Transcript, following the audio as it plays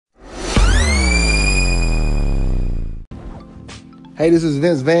Hey, this is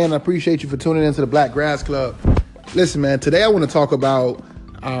Vince Van. I appreciate you for tuning into the Black Grass Club. Listen, man, today I want to talk about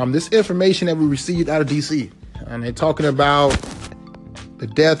this information that we received out of D.C. And they're talking about the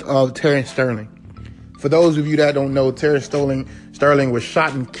death of Terrence Sterling. For those of you that don't know, Terrence Sterling was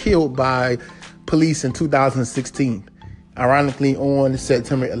shot and killed by police in 2016, ironically on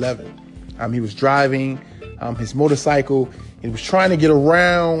September 11th. He was driving his motorcycle. He was trying to get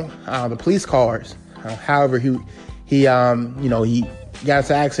around the police cars. However, he got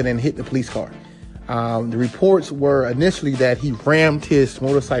into an accident and hit the police car. The reports were initially that he rammed his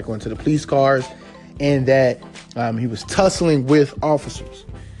motorcycle into the police cars and that he was tussling with officers.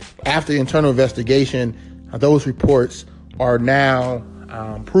 After the internal investigation, those reports are now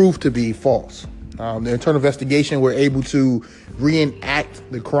proved to be false. The internal investigation were able to reenact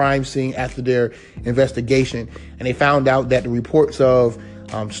the crime scene after their investigation, and they found out that the reports of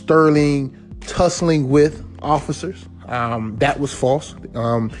Sterling tussling with officers, that was false.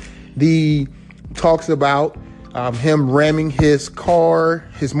 The talks about him ramming his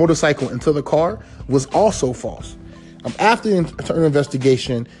motorcycle into the car was also false. After the internal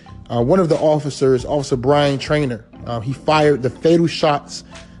investigation, one of the officers, Officer Brian Traynor, he fired the fatal shots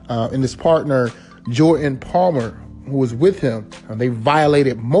in his partner, Jordan Palmer, who was with him. They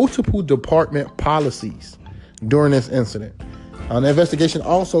violated multiple department policies during this incident. The investigation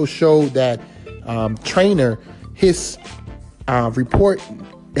also showed that Traynor, his report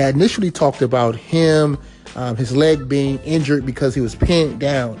that initially talked about him, his leg being injured because he was pinned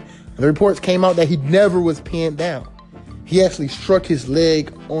down. The reports came out that he never was pinned down. He actually struck his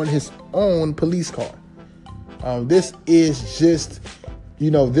leg on his own police car. This is just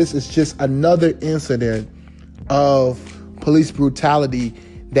another incident of police brutality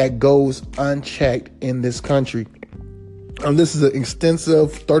that goes unchecked in this country. This is an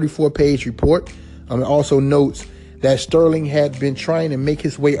extensive 34-page report. It also notes that Sterling had been trying to make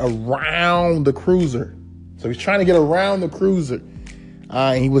his way around the cruiser. So he's trying to get around the cruiser.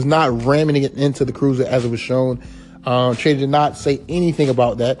 And he was not ramming it into the cruiser as it was shown. Traynor did not say anything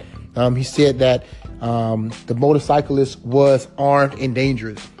about that. He said that the motorcyclist was armed and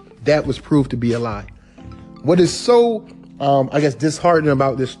dangerous. That was proved to be a lie. What is so, disheartening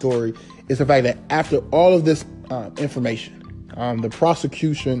about this story is the fact that after all of this information, the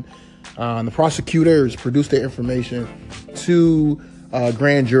prosecutors produced their information to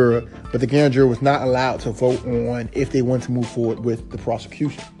grand juror, but the grand juror was not allowed to vote on if they want to move forward with the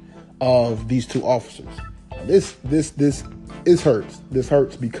prosecution of these two officers. This hurts. This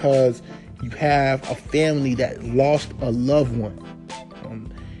hurts because you have a family that lost a loved one,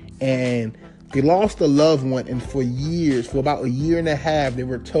 and they lost a loved one, and for about a year and a half, they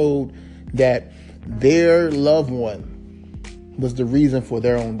were told that their loved one was the reason for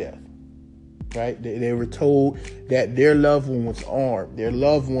their own death. Right? They were told that their loved one was armed. Their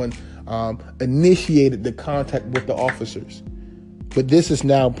loved one initiated the contact with the officers. But this is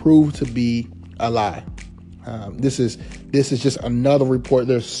now proved to be a lie. This is just another report.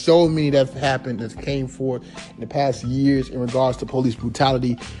 There's so many that have happened that came forth in the past years in regards to police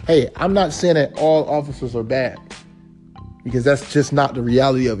brutality. Hey, I'm not saying that all officers are bad, because that's just not the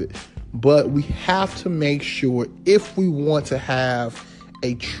reality of it. But we have to make sure, if we want to have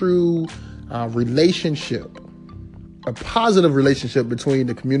a true relationship, a positive relationship between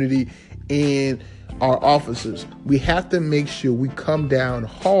the community and our officers, we have to make sure we come down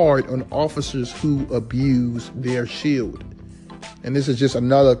hard on officers who abuse their shield. And this is just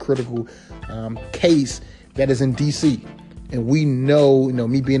another critical case that is in D.C. And we know,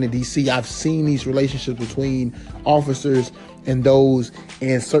 me being in D.C., I've seen these relationships between officers and those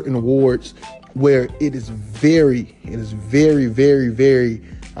in certain wards where it is very, very, very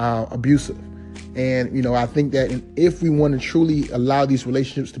abusive. And, I think that if we want to truly allow these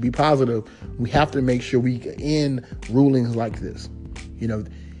relationships to be positive, we have to make sure we end rulings like this.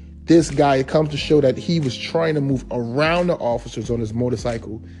 This guy, it comes to show that he was trying to move around the officers on his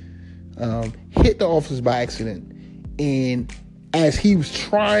motorcycle, hit the officers by accident. And as he was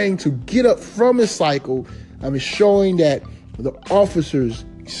trying to get up from his cycle, showing that the officers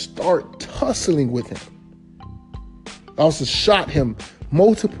start tussling with him. Also shot him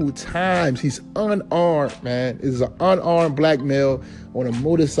multiple times. He's unarmed, man. This is an unarmed black male on a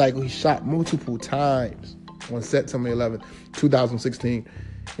motorcycle. He shot multiple times on September 11th, 2016.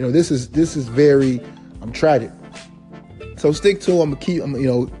 This is very tragic. So stick to him.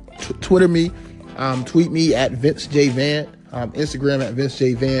 Twitter me, tweet me at Vince J Van, Instagram at Vince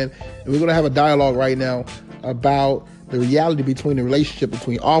J Van, and we're gonna have a dialogue right now about the reality between the relationship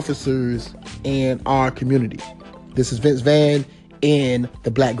between officers and our community. This is Vince Van in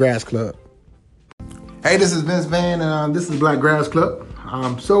the Black Grass Club. Hey, this is Vince Van, and this is Black Grass Club.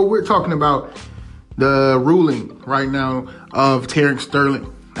 So we're talking about the ruling right now of Terrence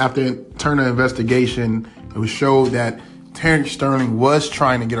Sterling. After an internal investigation, it was showed that Terrence Sterling was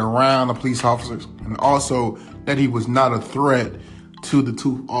trying to get around the police officers, and also that he was not a threat to the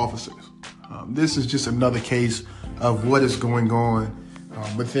two officers. This is just another case of what is going on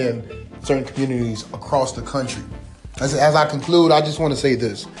within certain communities across the country. As I conclude, I just want to say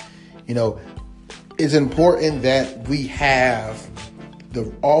this. It's important that we have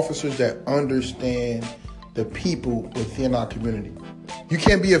the officers that understand the people within our community. You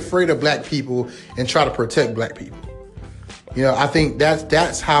can't be afraid of black people and try to protect black people. I think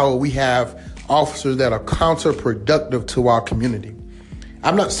that's how we have officers that are counterproductive to our community.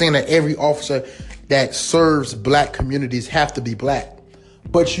 I'm not saying that every officer that serves black communities have to be black,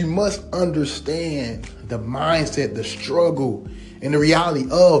 but you must understand the mindset, the struggle, and the reality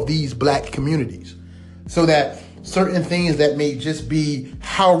of these black communities, so that certain things that may just be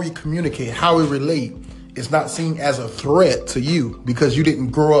how we communicate, how we relate, is not seen as a threat to you because you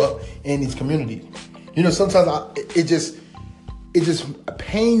didn't grow up in these communities. Sometimes it just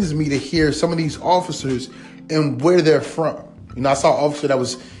pains me to hear some of these officers and where they're from. I saw an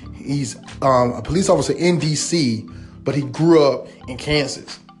officer he's a police officer in D.C., but he grew up in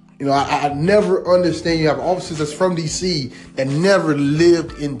Kansas. I never understand. You have officers that's from D.C. that never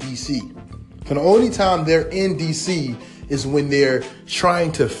lived in D.C. So the only time they're in D.C. is when they're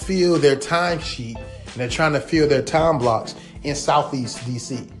trying to fill their timesheet and they're trying to fill their time blocks in Southeast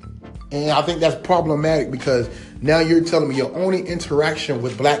D.C. And I think that's problematic because now you're telling me your only interaction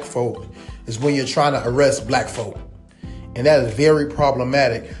with black folk is when you're trying to arrest black folk. And that is very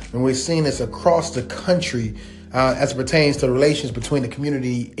problematic. And we're seeing this across the country as it pertains to the relations between the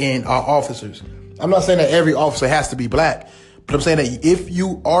community and our officers. I'm not saying that every officer has to be black, but I'm saying that if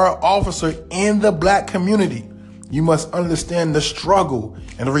you are an officer in the black community, you must understand the struggle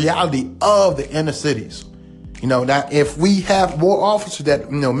and the reality of the inner cities. That if we have more officers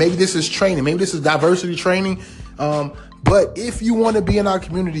that, maybe this is training, maybe this is diversity training, but if you want to be in our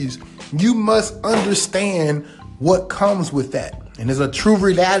communities, you must understand what comes with that. And there's a true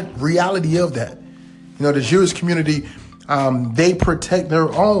reality of that. The Jewish community, they protect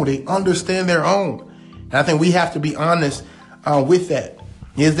their own. They understand their own. And I think we have to be honest with that.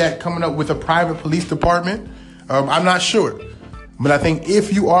 Is that coming up with a private police department? I'm not sure. But I think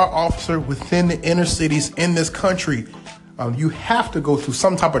if you are an officer within the inner cities in this country, you have to go through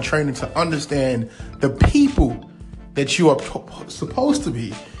some type of training to understand the people that you are supposed to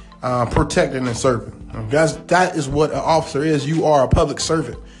be protecting and serving. That is what an officer is. You are a public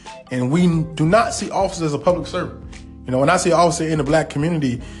servant. And we do not see officers as a public servant. When I see an officer in the black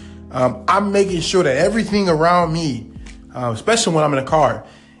community, I'm making sure that everything around me, especially when I'm in a car,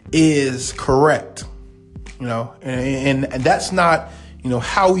 is correct. And that's not,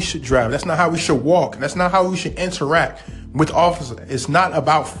 how we should drive. That's not how we should walk. That's not how we should interact with officers. It's not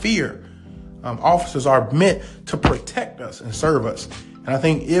about fear. Officers are meant to protect us and serve us. And I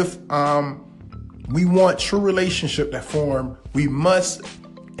think if we want true relationship that form, we must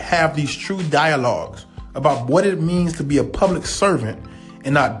have these true dialogues about what it means to be a public servant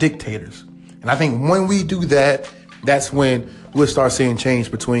and not dictators. And I think when we do that, that's when we'll start seeing change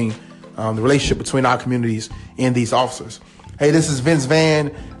between the relationship between our communities and these officers. Hey, this is Vince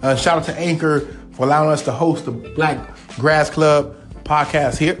Van. Shout out to Anchor for allowing us to host the Black Grass Club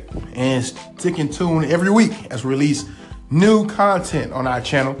podcast here, and stick in tune every week as we release new content on our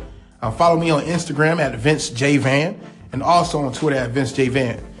channel. Follow me on Instagram at Vince J Van and also on Twitter at Vince J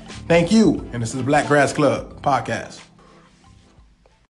Van. Thank you. And this is the Black Grass Club podcast.